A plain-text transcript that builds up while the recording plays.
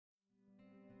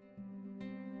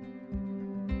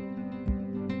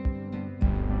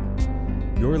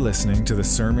You're listening to the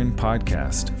Sermon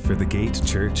Podcast for the Gate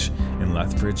Church in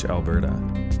Lethbridge, Alberta.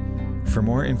 For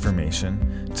more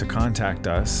information, to contact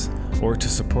us, or to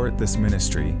support this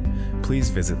ministry, please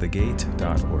visit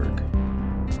thegate.org.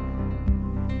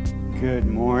 Good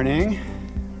morning.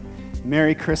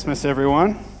 Merry Christmas,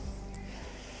 everyone.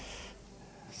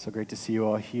 So great to see you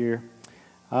all here.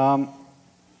 I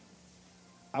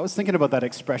was thinking about that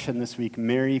expression this week,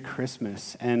 Merry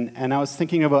Christmas, and I was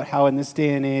thinking about how in this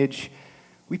day and age,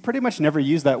 we pretty much never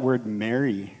use that word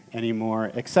merry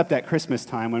anymore, except at Christmas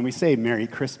time when we say Merry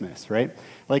Christmas, right?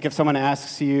 Like if someone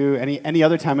asks you any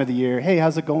other time of the year, hey,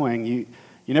 how's it going? You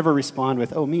never respond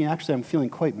with, oh, I'm feeling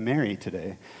quite merry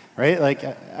today, right? Like,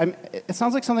 it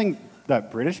sounds like something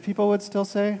that British people would still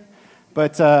say,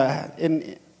 but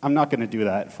I'm not going to do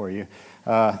that for you.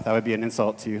 That would be an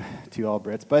insult to all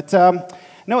Brits. But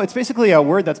no, it's basically a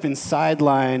word that's been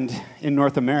sidelined in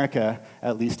North America,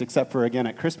 at least, except for, again,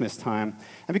 at Christmas time.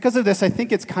 And because of this, I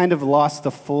think it's kind of lost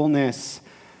the fullness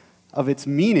of its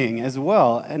meaning as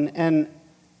well. And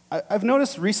I've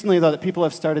noticed recently, though, that people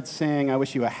have started saying, I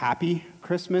wish you a happy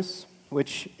Christmas,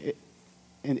 which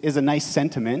is a nice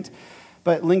sentiment.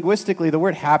 But linguistically, the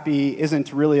word happy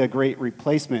isn't really a great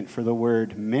replacement for the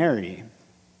word merry.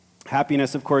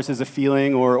 Happiness, of course, is a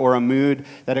feeling or a mood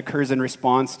that occurs in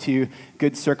response to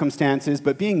good circumstances,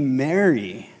 but being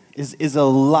merry is a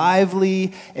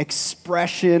lively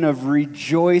expression of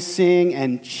rejoicing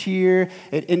and cheer.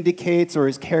 It indicates or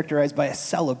is characterized by a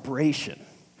celebration,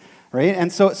 right?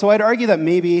 And so I'd argue that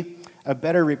maybe a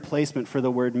better replacement for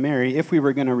the word merry, if we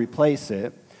were going to replace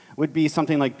it, would be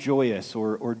something like joyous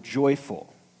or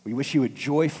joyful. We wish you a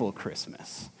joyful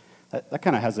Christmas. That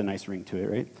kind of has a nice ring to it,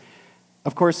 right?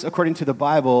 Of course, according to the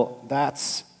Bible,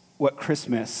 that's what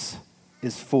Christmas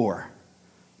is for,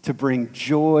 to bring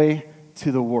joy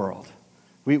to the world.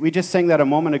 We just sang that a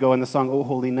moment ago in the song, O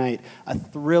Holy Night. A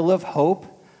thrill of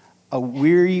hope, a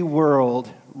weary world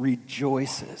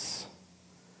rejoices.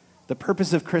 The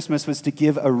purpose of Christmas was to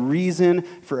give a reason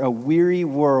for a weary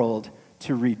world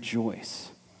to rejoice.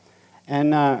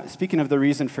 And speaking of the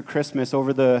reason for Christmas,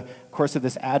 over the course of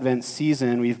this Advent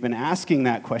season, we've been asking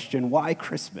that question, why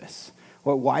Christmas?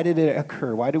 Well, why did it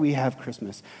occur? Why do we have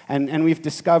Christmas? And we've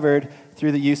discovered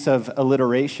through the use of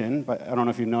alliteration, but I don't know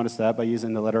if you've noticed that, by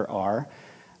using the letter R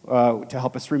to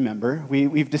help us remember,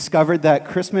 we've discovered that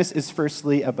Christmas is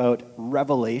firstly about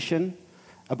revelation,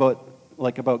 about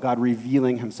God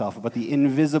revealing himself, about the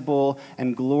invisible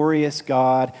and glorious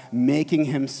God making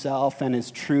himself and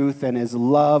his truth and his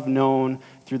love known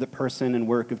through the person and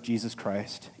work of Jesus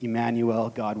Christ, Emmanuel,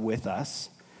 God with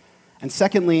us. And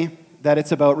secondly, that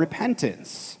it's about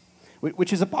repentance,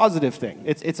 which is a positive thing.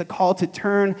 It's a call to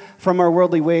turn from our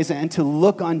worldly ways and to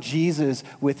look on Jesus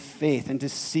with faith and to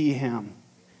see him,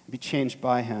 be changed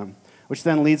by him, which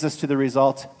then leads us to the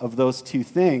result of those two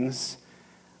things,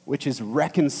 which is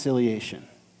reconciliation.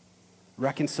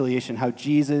 Reconciliation, how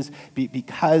Jesus,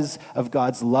 because of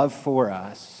God's love for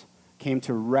us, came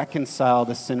to reconcile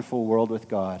the sinful world with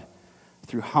God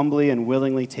through humbly and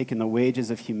willingly taking the wages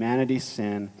of humanity's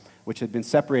sin, which had been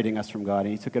separating us from God,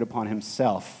 and he took it upon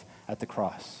himself at the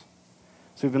cross.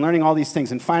 So we've been learning all these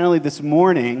things, and finally this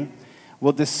morning,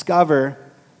 we'll discover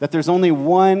that there's only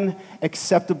one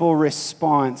acceptable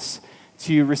response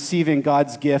to receiving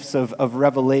God's gifts of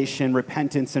revelation,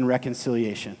 repentance, and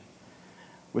reconciliation,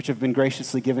 which have been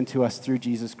graciously given to us through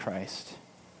Jesus Christ.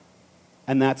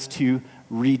 And that's to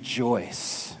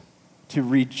rejoice,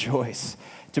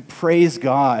 to praise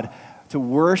God, to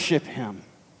worship him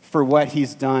for what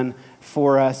he's done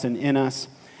for us and in us.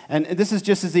 And this is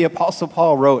just as the Apostle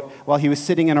Paul wrote while he was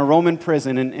sitting in a Roman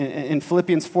prison. In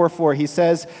Philippians 4:4, he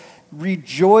says,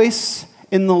 rejoice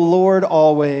in the Lord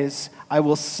always. I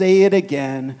will say it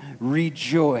again,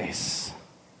 rejoice.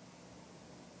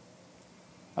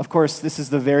 Of course, this is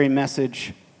the very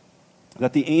message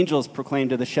that the angels proclaimed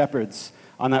to the shepherds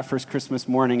on that first Christmas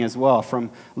morning as well,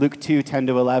 from Luke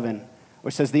 2:10-11,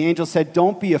 which says, the angel said,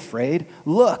 don't be afraid.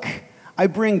 Look, I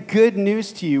bring good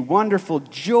news to you, wonderful,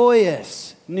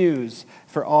 joyous news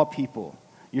for all people.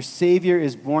 Your Savior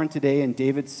is born today in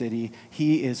David's city.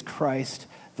 He is Christ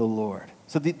the Lord.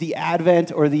 So the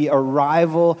advent or the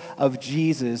arrival of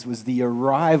Jesus was the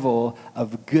arrival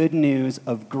of good news,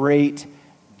 of great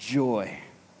joy.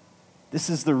 This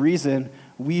is the reason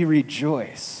we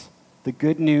rejoice. The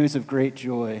good news of great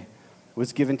joy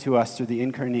was given to us through the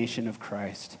incarnation of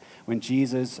Christ, when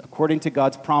Jesus, according to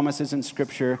God's promises in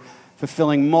Scripture,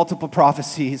 fulfilling multiple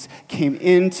prophecies, came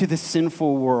into the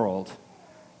sinful world,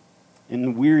 in the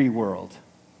weary world,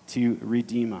 to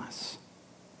redeem us.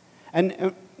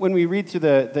 And when we read through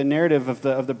the narrative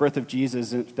of the birth of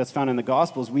Jesus that's found in the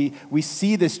Gospels, we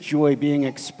see this joy being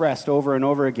expressed over and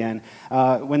over again.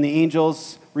 When the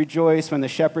angels rejoice, when the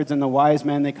shepherds and the wise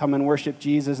men, they come and worship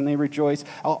Jesus and they rejoice.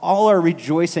 All are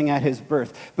rejoicing at his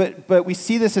birth. But we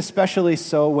see this especially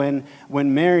so when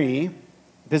Mary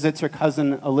visits her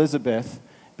cousin Elizabeth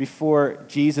before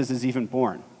Jesus is even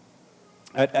born.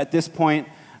 At this point,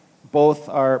 both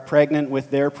are pregnant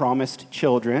with their promised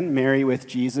children, Mary with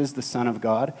Jesus, the Son of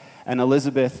God, and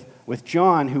Elizabeth with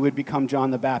John, who would become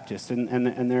John the Baptist. And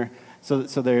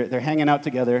they're hanging out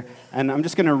together. And I'm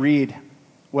just going to read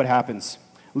what happens.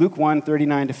 Luke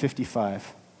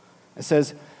 1:39-55. It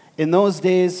says, "In those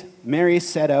days, Mary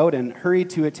set out and hurried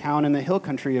to a town in the hill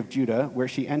country of Judah, where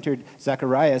she entered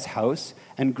Zechariah's house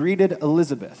and greeted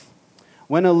Elizabeth.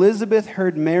 When Elizabeth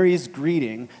heard Mary's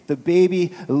greeting, the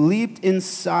baby leaped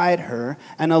inside her,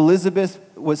 and Elizabeth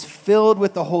was filled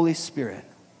with the Holy Spirit.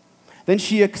 Then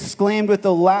she exclaimed with a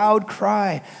loud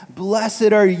cry,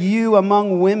 'Blessed are you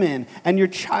among women, and your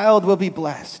child will be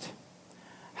blessed.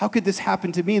 How could this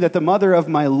happen to me, that the mother of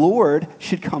my Lord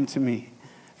should come to me?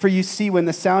 For you see, when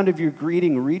the sound of your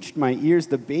greeting reached my ears,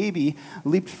 the baby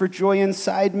leaped for joy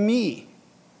inside me.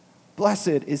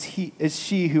 Blessed is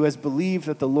she who has believed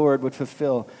that the Lord would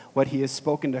fulfill what he has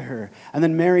spoken to her.' And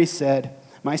then Mary said,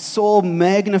 'My soul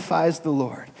magnifies the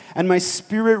Lord, and my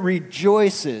spirit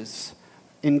rejoices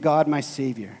in God my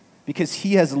Savior, because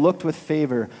he has looked with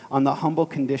favor on the humble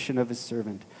condition of his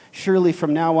servant. Surely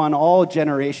from now on all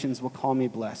generations will call me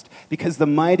blessed, because the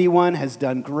Mighty One has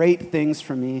done great things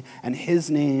for me, and his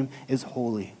name is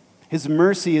holy. His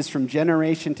mercy is from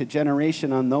generation to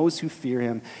generation on those who fear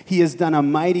him. He has done a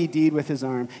mighty deed with his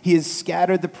arm. He has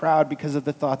scattered the proud because of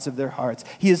the thoughts of their hearts.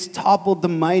 He has toppled the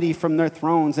mighty from their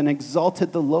thrones and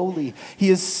exalted the lowly. He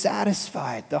has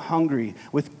satisfied the hungry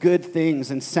with good things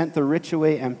and sent the rich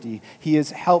away empty. He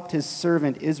has helped his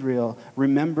servant Israel,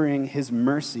 remembering his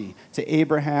mercy to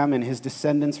Abraham and his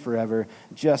descendants forever,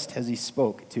 just as he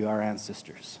spoke to our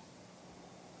ancestors.'"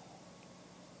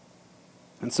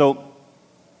 And so,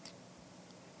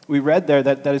 we read there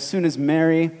that as soon as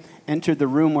Mary entered the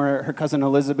room where her cousin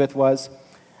Elizabeth was,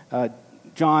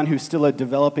 John, who's still a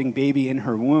developing baby in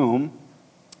her womb,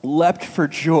 leapt for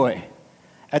joy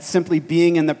at simply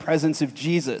being in the presence of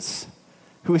Jesus,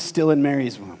 who is still in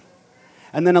Mary's womb.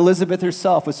 And then Elizabeth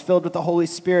herself was filled with the Holy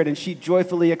Spirit, and she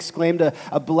joyfully exclaimed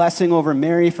a blessing over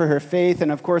Mary for her faith,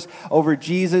 and of course over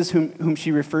Jesus, whom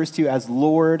she refers to as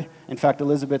Lord. In fact,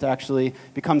 Elizabeth actually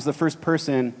becomes the first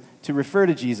person to refer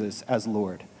to Jesus as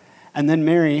Lord. And then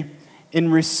Mary,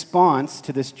 in response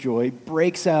to this joy,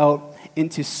 breaks out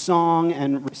into song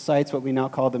and recites what we now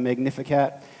call the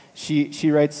Magnificat.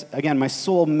 She writes, again, "My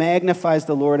soul magnifies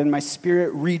the Lord, and my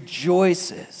spirit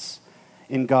rejoices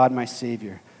in God my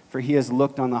Savior, for he has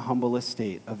looked on the humble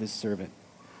estate of his servant."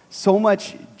 So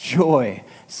much joy,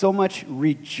 so much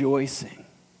rejoicing.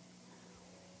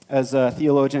 As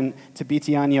theologian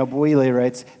Tibiti Anyabwile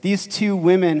writes, "These two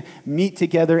women meet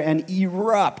together and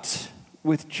erupt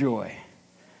with joy.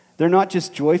 They're not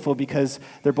just joyful because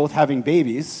they're both having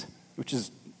babies, which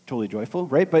is totally joyful,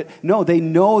 right? But no, they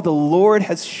know the Lord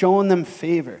has shown them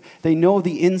favor. They know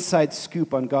the inside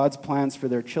scoop on God's plans for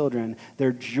their children.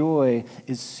 Their joy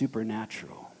is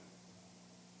supernatural.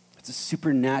 It's a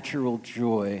supernatural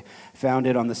joy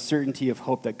founded on the certainty of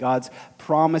hope that God's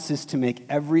promises to make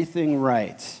everything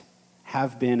right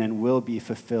have been and will be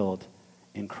fulfilled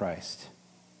in Christ."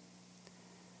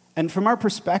 And from our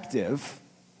perspective,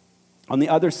 on the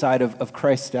other side of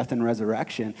Christ's death and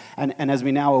resurrection, and as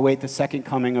we now await the second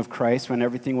coming of Christ, when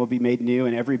everything will be made new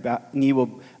and every knee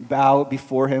will bow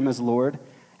before him as Lord,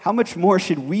 how much more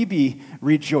should we be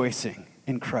rejoicing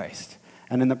in Christ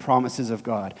and in the promises of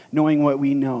God, knowing what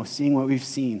we know, seeing what we've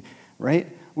seen, right?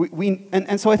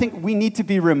 So I think we need to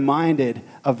be reminded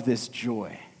of this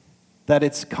joy, that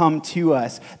it's come to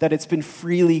us, that it's been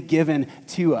freely given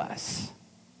to us.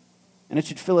 And it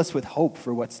should fill us with hope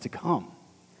for what's to come.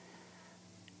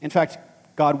 In fact,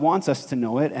 God wants us to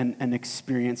know it and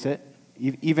experience it,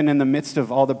 even in the midst of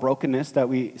all the brokenness that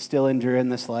we still endure in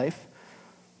this life.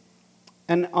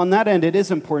 And on that end, it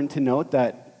is important to note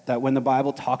that when the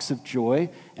Bible talks of joy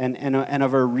and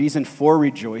of a reason for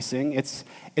rejoicing, it's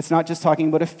not just talking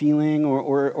about a feeling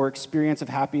or experience of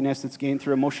happiness that's gained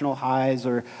through emotional highs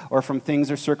or from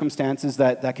things or circumstances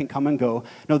that can come and go.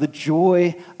 No, the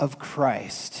joy of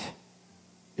Christ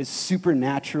is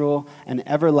supernatural and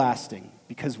everlasting,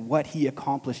 because what he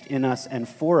accomplished in us and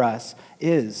for us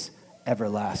is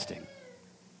everlasting.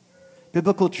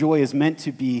 Biblical joy is meant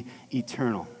to be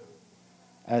eternal.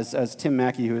 As Tim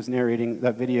Mackey, who was narrating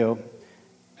that video,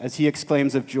 as he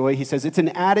exclaims of joy. He says, it's an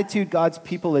attitude God's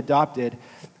people adopted,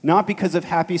 not because of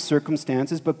happy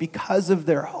circumstances, but because of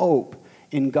their hope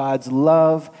in God's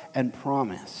love and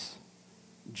promise.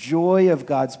 Joy of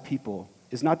God's people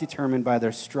is not determined by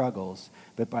their struggles,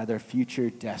 but by their future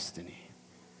destiny.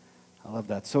 I love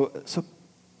that. So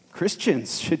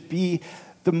Christians should be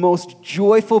the most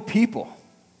joyful people,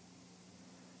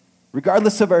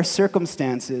 regardless of our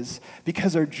circumstances,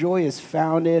 because our joy is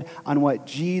founded on what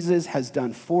Jesus has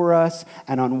done for us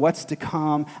and on what's to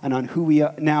come and on who we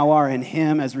now are in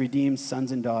him as redeemed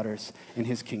sons and daughters in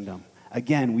his kingdom.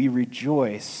 Again, we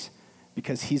rejoice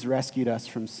because he's rescued us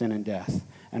from sin and death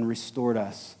and restored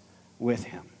us with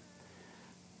him.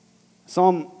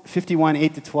 Psalm 51,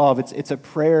 8-12, it's a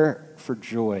prayer for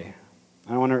joy.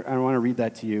 I want to read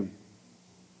that to you.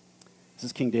 This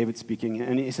is King David speaking,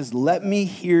 and he says, let me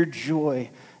hear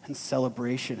joy and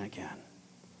celebration again.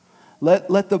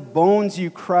 Let the bones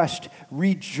you crushed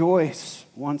rejoice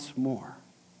once more.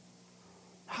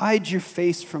 Hide your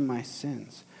face from my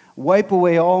sins. Wipe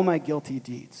away all my guilty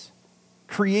deeds.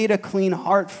 Create a clean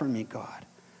heart for me, God.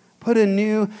 Put a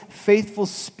new, faithful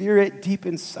spirit deep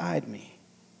inside me.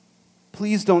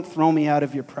 Please don't throw me out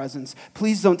of your presence.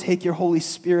 Please don't take your Holy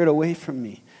Spirit away from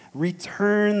me.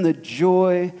 Return the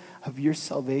joy of your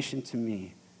salvation to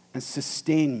me and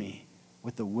sustain me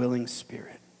with a willing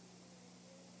spirit.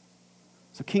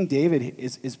 So King David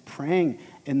is praying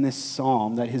in this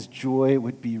psalm that his joy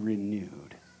would be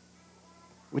renewed,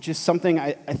 which is something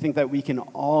I think that we can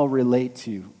all relate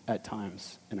to at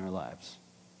times in our lives.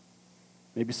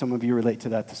 Maybe some of you relate to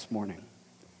that this morning.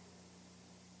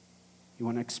 You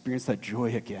want to experience that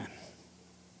joy again.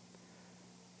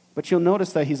 But you'll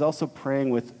notice that he's also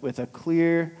praying with a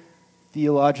clear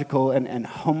theological and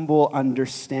humble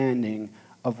understanding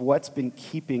of what's been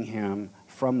keeping him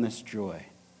from this joy.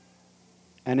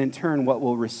 And in turn, what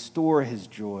will restore his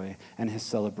joy and his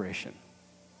celebration.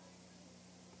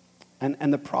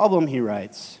 And the problem, he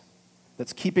writes,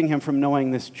 that's keeping him from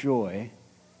knowing this joy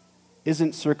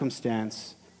isn't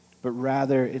circumstance, but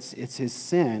rather it's his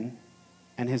sin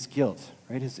and his guilt,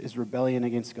 right? His rebellion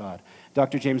against God.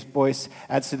 Dr. James Boyce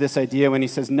adds to this idea when he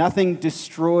says, nothing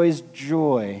destroys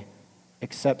joy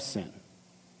except sin.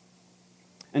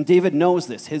 And David knows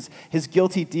this. His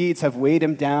guilty deeds have weighed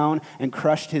him down and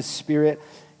crushed his spirit.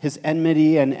 His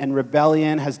enmity and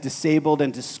rebellion has disabled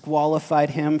and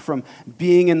disqualified him from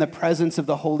being in the presence of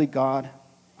the holy God,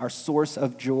 our source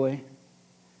of joy.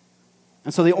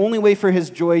 And so the only way for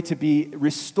his joy to be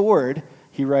restored,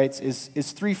 he writes,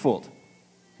 is threefold.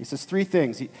 He says three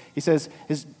things. He says,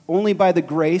 only by the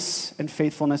grace and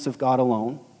faithfulness of God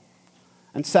alone.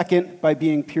 And second, by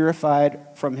being purified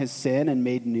from his sin and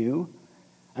made new.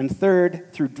 And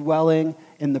third, through dwelling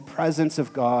in the presence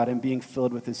of God and being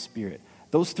filled with his Spirit.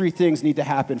 Those three things need to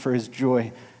happen for his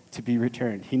joy to be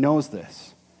returned. He knows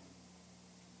this.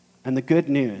 And the good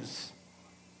news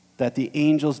that the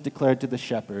angels declared to the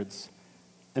shepherds,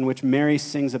 and which Mary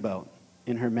sings about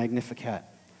in her Magnificat,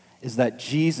 is that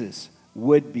Jesus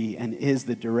would be and is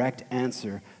the direct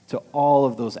answer to all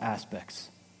of those aspects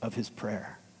of his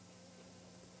prayer.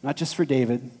 Not just for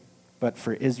David, but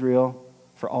for Israel,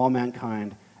 for all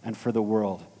mankind, and for the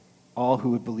world, all who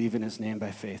would believe in his name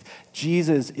by faith.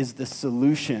 Jesus is the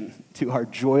solution to our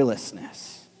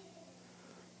joylessness.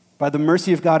 By the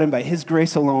mercy of God and by his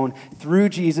grace alone, through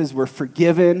Jesus, we're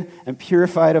forgiven and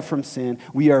purified from sin.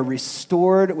 We are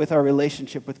restored with our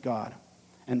relationship with God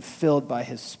and filled by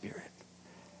his Spirit.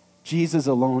 Jesus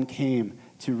alone came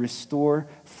to restore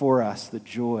for us the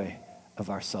joy of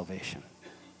our salvation.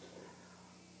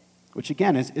 Which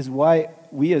again is why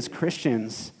we as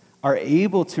Christians are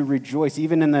able to rejoice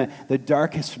even in the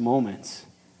darkest moments,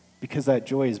 because that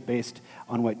joy is based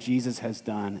on what Jesus has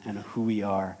done and who we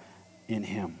are in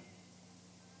him.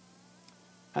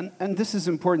 And this is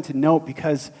important to note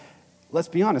because, let's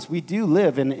be honest, we do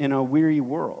live in a weary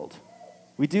world.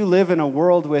 We do live in a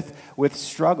world with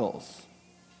struggles,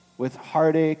 with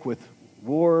heartache, with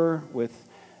war, with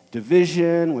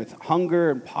division, with hunger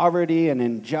and poverty and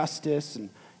injustice and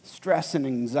stress and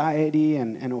anxiety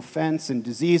and offense and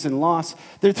disease and loss.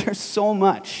 There's so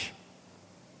much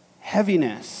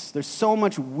heaviness. There's so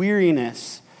much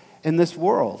weariness in this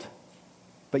world.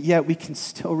 But yet we can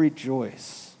still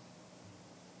rejoice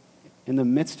in the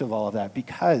midst of all of that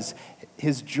because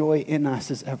his joy in us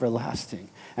is everlasting.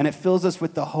 And it fills us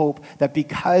with the hope that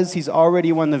because he's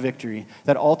already won the victory,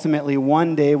 that ultimately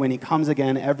one day when he comes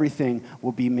again, everything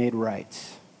will be made right.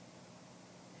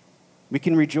 We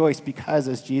can rejoice because,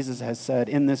 as Jesus has said,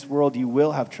 in this world you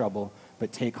will have trouble,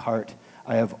 but take heart,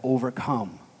 I have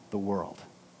overcome the world.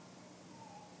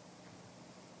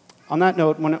 On that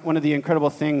note, one of the incredible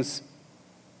things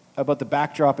about the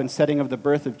backdrop and setting of the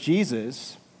birth of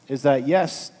Jesus is that,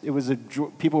 yes, it was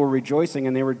people were rejoicing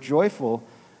and they were joyful,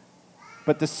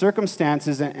 but the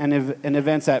circumstances and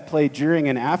events at play during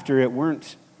and after it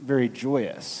weren't very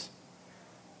joyous.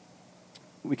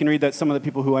 We can read that some of the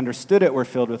people who understood it were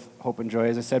filled with hope and joy,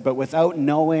 as I said, but without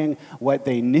knowing what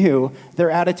they knew,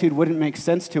 their attitude wouldn't make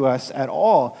sense to us at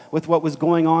all with what was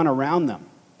going on around them.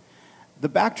 The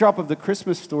backdrop of the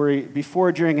Christmas story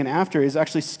before, during, and after is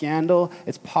actually scandal,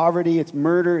 it's poverty, it's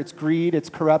murder, it's greed, it's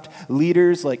corrupt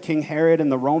leaders like King Herod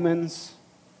and the Romans.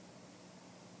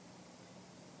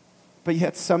 But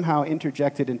yet somehow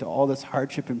interjected into all this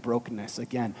hardship and brokenness,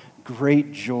 again,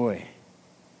 great joy.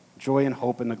 Joy and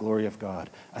hope in the glory of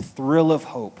God. A thrill of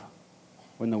hope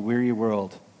when the weary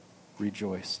world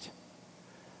rejoiced.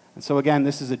 And so again,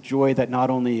 this is a joy that not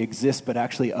only exists, but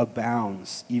actually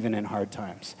abounds even in hard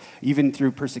times, even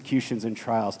through persecutions and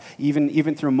trials,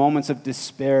 even through moments of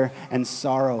despair and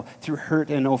sorrow, through hurt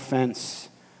and offense,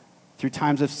 through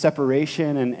times of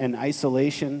separation and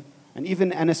isolation,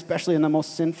 and especially in the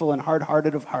most sinful and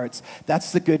hard-hearted of hearts.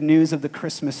 That's the good news of the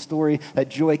Christmas story, that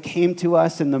joy came to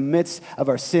us in the midst of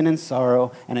our sin and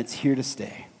sorrow, and it's here to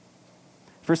stay.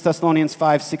 1 Thessalonians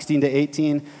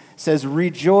 5:16-18 says,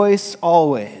 "Rejoice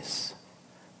always,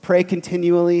 pray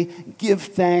continually, give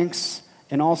thanks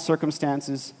in all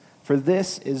circumstances, for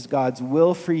this is God's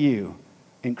will for you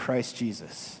in Christ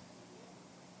Jesus."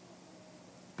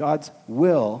 God's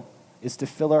will is to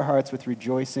fill our hearts with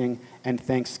rejoicing and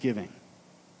thanksgiving.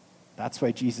 That's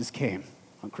why Jesus came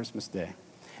on Christmas Day.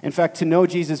 In fact, to know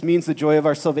Jesus means the joy of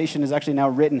our salvation is actually now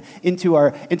written into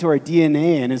our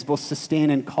DNA and is both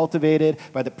sustained and cultivated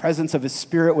by the presence of His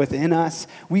Spirit within us.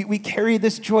 We carry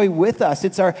this joy with us.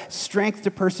 It's our strength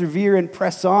to persevere and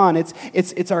press on.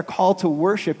 It's our call to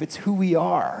worship. It's who we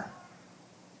are.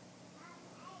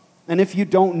 And if you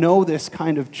don't know this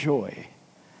kind of joy,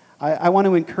 I want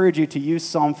to encourage you to use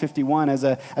Psalm 51 as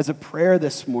a prayer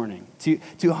this morning,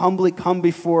 to humbly come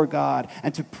before God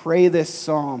and to pray this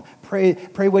psalm. Pray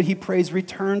what He prays,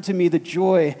 return to me the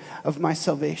joy of my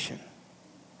salvation.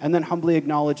 And then humbly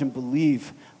acknowledge and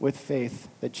believe with faith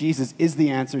that Jesus is the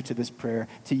answer to this prayer,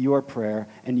 to your prayer,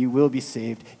 and you will be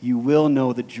saved. You will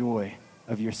know the joy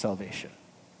of your salvation.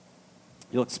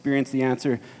 You'll experience the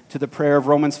answer to the prayer of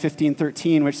Romans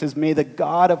 15:13, which says, "May the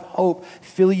God of hope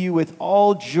fill you with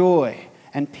all joy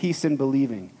and peace in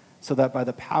believing, so that by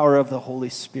the power of the Holy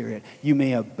Spirit you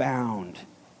may abound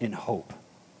in hope."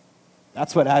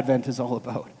 That's what Advent is all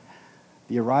about.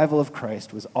 The arrival of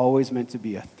Christ was always meant to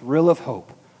be a thrill of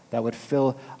hope that would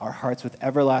fill our hearts with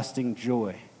everlasting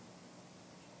joy.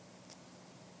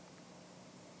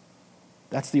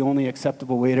 That's the only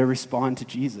acceptable way to respond to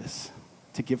Jesus,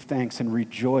 to give thanks and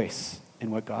rejoice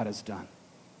in what God has done.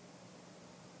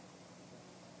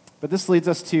 But this leads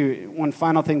us to one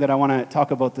final thing that I want to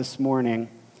talk about this morning,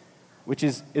 which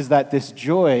is that this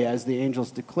joy, as the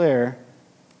angels declare,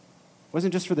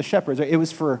 wasn't just for the shepherds, it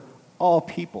was for all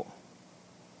people.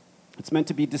 It's meant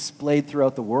to be displayed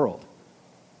throughout the world.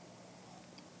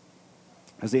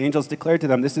 As the angels declared to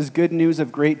them, this is good news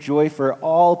of great joy for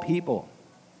all people.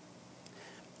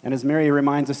 And as Mary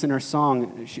reminds us in her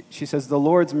song, she says, "The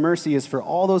Lord's mercy is for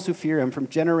all those who fear Him from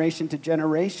generation to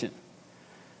generation,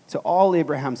 to all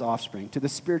Abraham's offspring, to the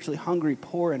spiritually hungry,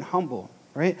 poor, and humble."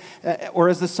 Right? Or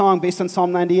as the song based on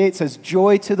Psalm 98 says,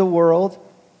 "Joy to the world,"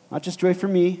 not just joy for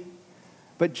me,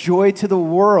 but joy to the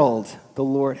world, the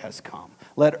Lord has come.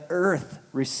 Let earth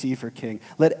receive her King.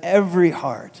 Let every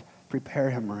heart prepare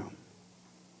Him room.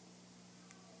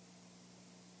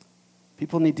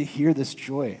 People need to hear this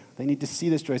joy. They need to see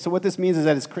this joy. So what this means is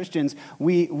that as Christians,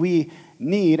 we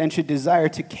need and should desire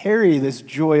to carry this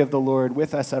joy of the Lord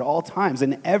with us at all times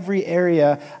in every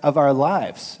area of our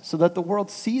lives so that the world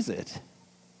sees it.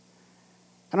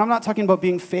 And I'm not talking about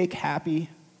being fake happy.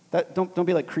 Don't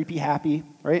be like creepy happy,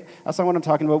 right? That's not what I'm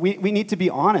talking about. We need to be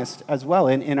honest as well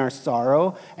in our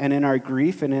sorrow and in our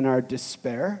grief and in our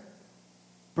despair.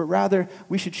 But rather,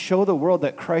 we should show the world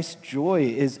that Christ's joy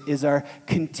is our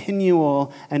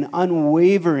continual and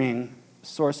unwavering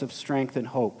source of strength and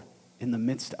hope in the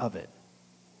midst of it.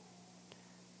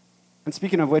 And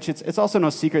speaking of which, it's also no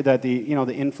secret that the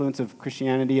influence of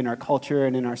Christianity in our culture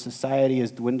and in our society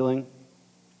is dwindling.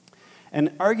 And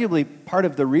arguably part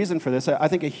of the reason for this, I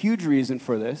think a huge reason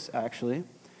for this actually,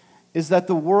 is that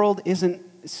the world isn't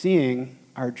seeing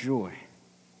our joy.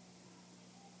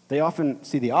 They often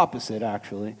see the opposite,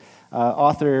 actually.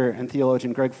 Author and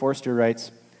theologian Greg Forster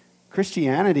writes,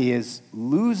 "Christianity is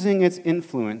losing its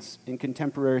influence in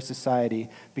contemporary society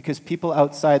because people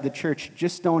outside the church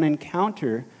just don't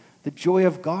encounter the joy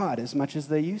of God as much as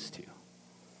they used to.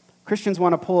 Christians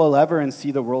want to pull a lever and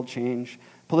see the world change,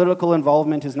 Political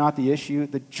involvement is not the issue.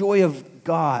 The joy of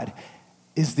God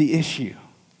is the issue.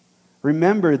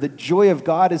 Remember, the joy of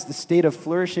God is the state of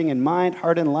flourishing in mind,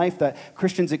 heart, and life that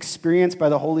Christians experience by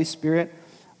the Holy Spirit.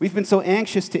 We've been so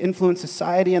anxious to influence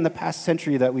society in the past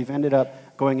century that we've ended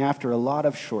up going after a lot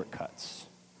of shortcuts.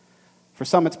 For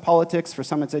some, it's politics. For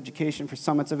some, it's education. For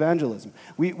some, it's evangelism.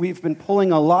 We've been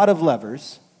pulling a lot of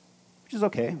levers, which is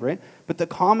okay, right? But the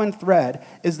common thread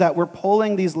is that we're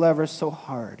pulling these levers so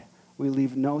hard, we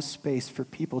leave no space for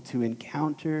people to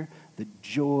encounter the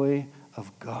joy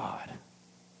of God.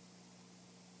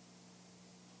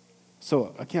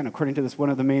 So again, according to this, one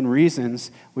of the main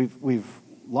reasons we've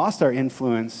lost our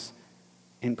influence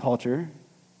in culture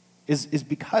is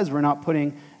because we're not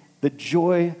putting the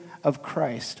joy of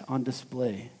Christ on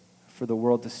display for the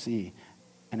world to see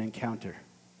and encounter.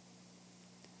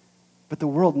 But the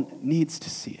world needs to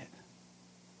see it.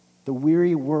 The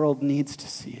weary world needs to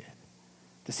see it.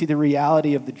 To see the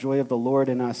reality of the joy of the Lord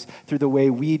in us through the way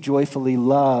we joyfully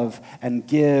love and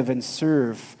give and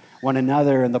serve one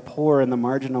another and the poor and the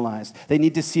marginalized. They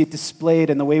need to see it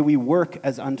displayed in the way we work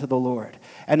as unto the Lord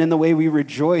and in the way we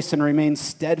rejoice and remain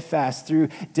steadfast through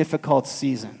difficult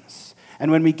seasons. And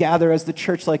when we gather as the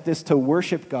church like this to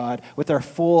worship God with our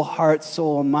full heart,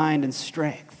 soul, mind, and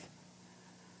strength,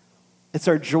 it's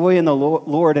our joy in the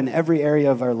Lord in every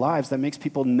area of our lives that makes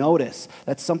people notice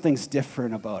that something's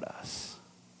different about us.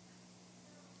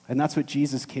 And that's what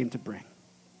Jesus came to bring.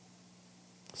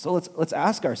 So let's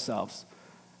ask ourselves,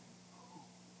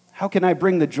 how can I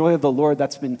bring the joy of the Lord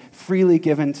that's been freely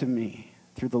given to me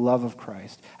through the love of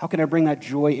Christ? How can I bring that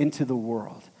joy into the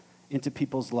world, into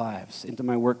people's lives, into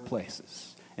my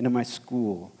workplaces, into my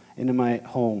school, into my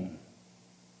home?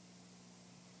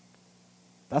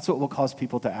 That's what will cause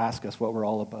people to ask us what we're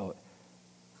all about.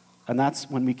 And that's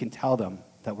when we can tell them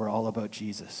that we're all about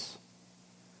Jesus,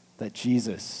 that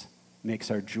Jesus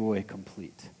makes our joy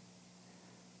complete.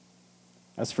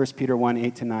 As 1 Peter 1,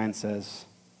 8-9 says,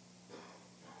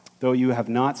 though you have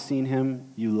not seen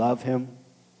him, you love him.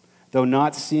 Though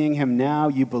not seeing him now,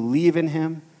 you believe in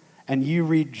him, and you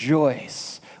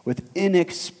rejoice with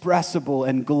inexpressible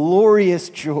and glorious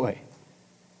joy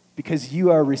because you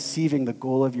are receiving the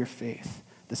goal of your faith,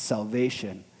 the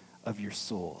salvation of your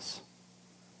souls.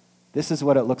 This is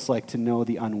what it looks like to know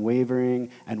the unwavering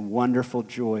and wonderful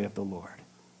joy of the Lord.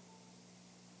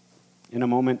 In a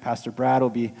moment, Pastor Brad will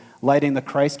be lighting the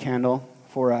Christ candle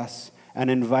for us and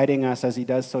inviting us as he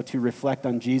does so to reflect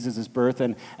on Jesus' birth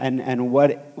and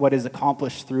what is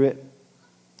accomplished through it.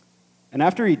 And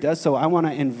after he does so, I want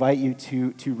to invite you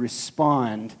to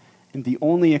respond in the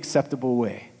only acceptable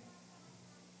way,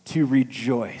 to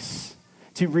rejoice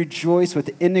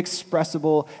with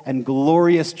inexpressible and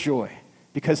glorious joy,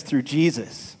 because through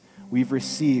Jesus, we've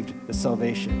received the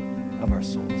salvation of our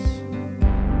souls.